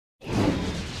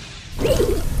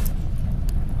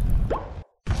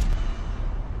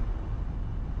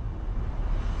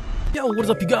Yo, what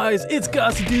is up you guys? It's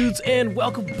Godsonftw and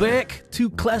welcome back to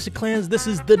Clash of Clans. This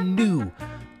is the new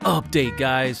update,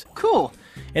 guys. Cool.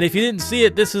 And if you didn't see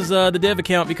it, this is the dev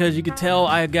account because you can tell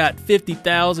I got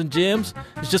 50,000 gems.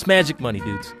 It's just magic money,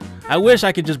 dudes. I wish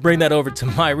I could just bring that over to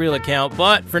my real account,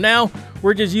 but for now,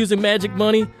 we're just using magic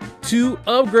money to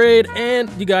upgrade.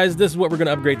 And you guys, this is what we're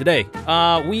gonna upgrade today.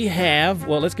 We have,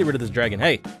 well, let's get rid of this dragon.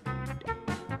 Hey,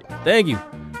 thank you.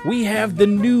 We have the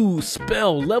new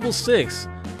spell, level 6.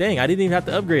 Dang, I didn't even have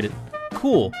to upgrade it.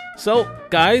 Cool. So,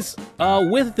 guys,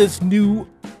 with this new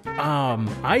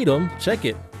item, check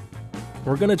it.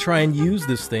 We're gonna try and use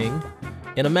this thing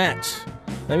in a match.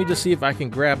 Let me just see if I can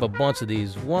grab a bunch of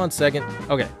these. 1 second.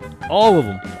 Okay, all of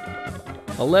them.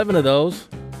 11 of those.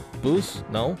 Boost?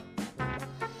 No.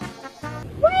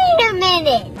 Wait a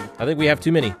minute. I think we have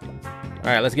too many. All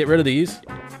right, let's get rid of these.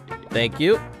 Thank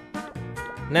you.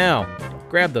 Now,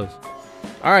 grab those.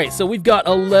 All right, so we've got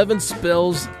 11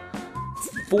 spells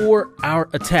for our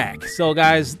attack. So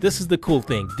guys, this is the cool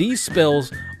thing. These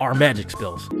spells are magic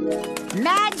spells.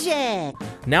 Magic!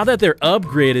 Now that they're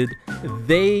upgraded,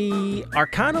 they are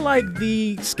kind of like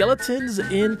the skeletons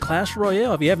in Clash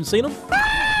Royale. If you haven't seen them.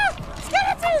 Ah!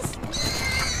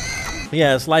 Skeletons!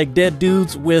 Yeah, it's like dead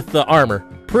dudes with armor.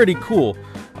 Pretty cool.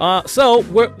 So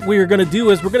what we're gonna do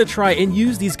is we're gonna try and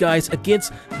use these guys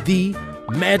against the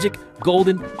magic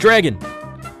golden dragon.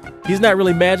 He's not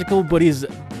really magical, but he's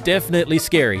definitely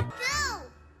scary.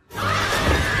 No.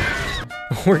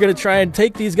 We're gonna try and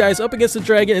take these guys up against the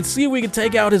dragon and see if we can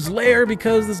take out his lair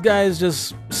because this guy is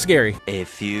just scary. A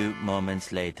few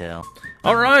moments later.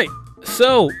 All right,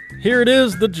 so here it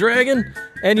is, the dragon.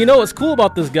 And you know what's cool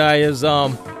about this guy is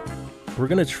we're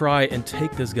gonna try and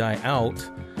take this guy out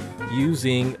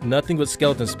using nothing but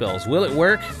skeleton spells. Will it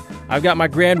work? I've got my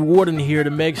Grand Warden here to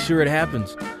make sure it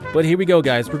happens. But here we go,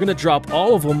 guys. We're gonna drop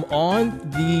all of them on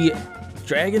the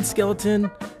dragon skeleton.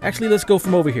 Actually, let's go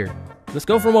from over here. Let's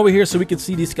go from over here so we can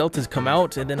see these skeletons come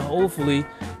out, and then hopefully,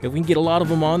 if we can get a lot of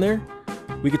them on there,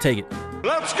 we can take it.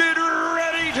 Let's get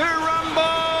ready to rumble!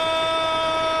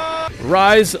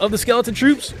 Rise of the skeleton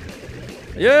troops.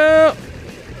 Yeah.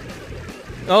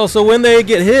 Oh, so when they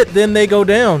get hit, then they go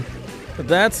down.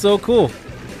 That's so cool.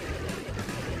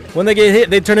 When they get hit,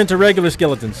 they turn into regular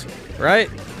skeletons, right?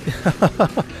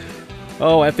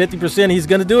 Oh, at 50%, he's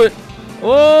gonna do it.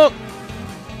 Oh!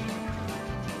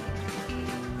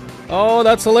 Oh,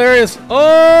 that's hilarious.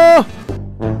 Oh!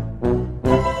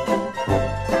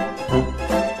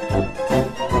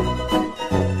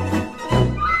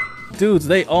 Dudes,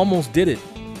 they almost did it.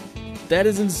 That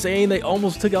is insane. They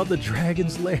almost took out the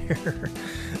dragon's lair.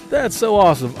 That's so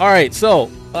awesome. All right, so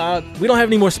we don't have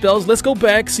any more spells. Let's go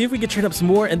back, see if we can train up some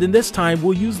more, and then this time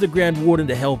we'll use the Grand Warden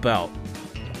to help out.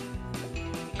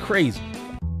 Crazy.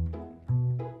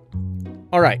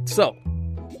 All right, so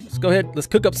let's go ahead. Let's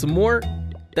cook up some more.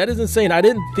 That is insane. I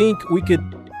didn't think we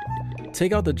could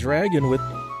take out the dragon with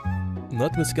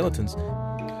nothing but skeletons.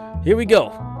 Here we go.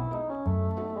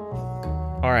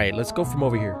 All right, let's go from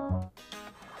over here.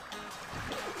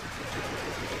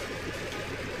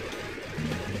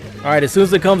 All right, as soon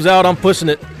as it comes out, I'm pushing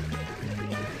it.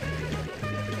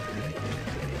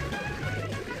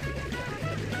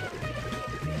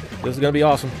 This is gonna be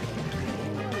awesome.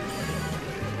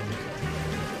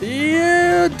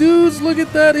 Yeah, dudes, look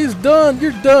at that. He's done.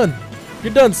 You're done.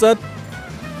 You're done, son.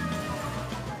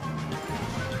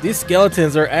 These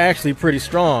skeletons are actually pretty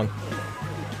strong.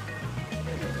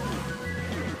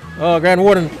 Oh, Grand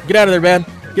Warden, get out of there, man.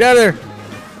 Get out of there.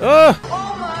 Oh!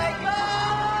 Oh my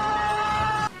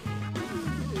god!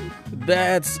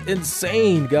 That's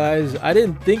insane, guys. I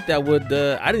didn't think that would,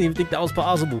 I didn't even think that was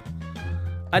possible.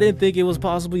 I didn't think it was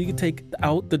possible you could take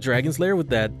out the dragon's lair with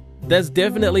that. That's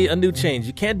definitely a new change.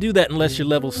 You can't do that unless you're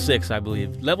level 6, I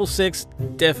believe. Level 6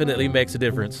 definitely makes a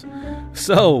difference.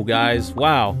 So, guys,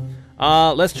 wow.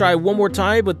 Let's try one more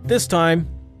time, but this time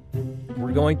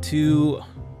we're gonna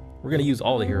use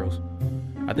all the heroes.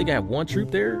 I think I have one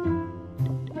troop there.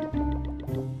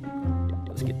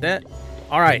 Let's get that.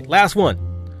 All right, last one.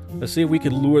 Let's see if we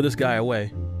can lure this guy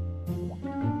away.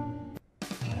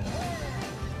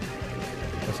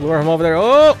 Let's lure him over there.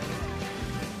 Oh!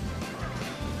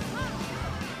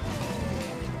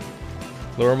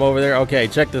 Lure him over there. Okay,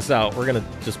 check this out. We're gonna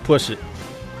just push it.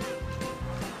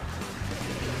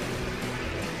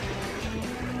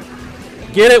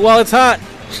 Get it while it's hot.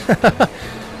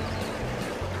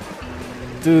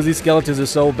 Dude, these skeletons are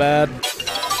so bad.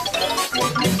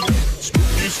 Spooky,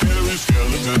 scary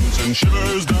skeletons and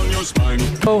shivers down your spine.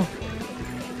 Oh,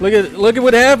 look at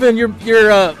what happened. Your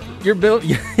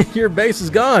base is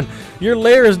gone. Your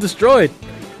lair is destroyed.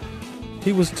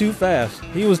 He was too fast.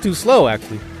 He was too slow,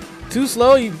 actually. Too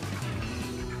slow.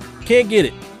 can't get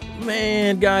it.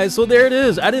 Man, guys, so there it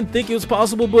is. I didn't think it was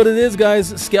possible, but it is, guys.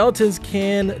 Skeletons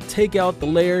can take out the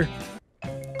lair.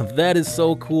 That is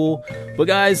so cool. But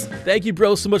guys, thank you,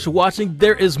 bro, so much for watching.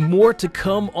 There is more to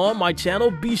come on my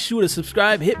channel. Be sure to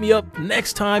subscribe. Hit me up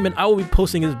next time, and I will be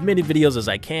posting as many videos as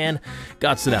I can.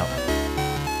 Godsonftw out.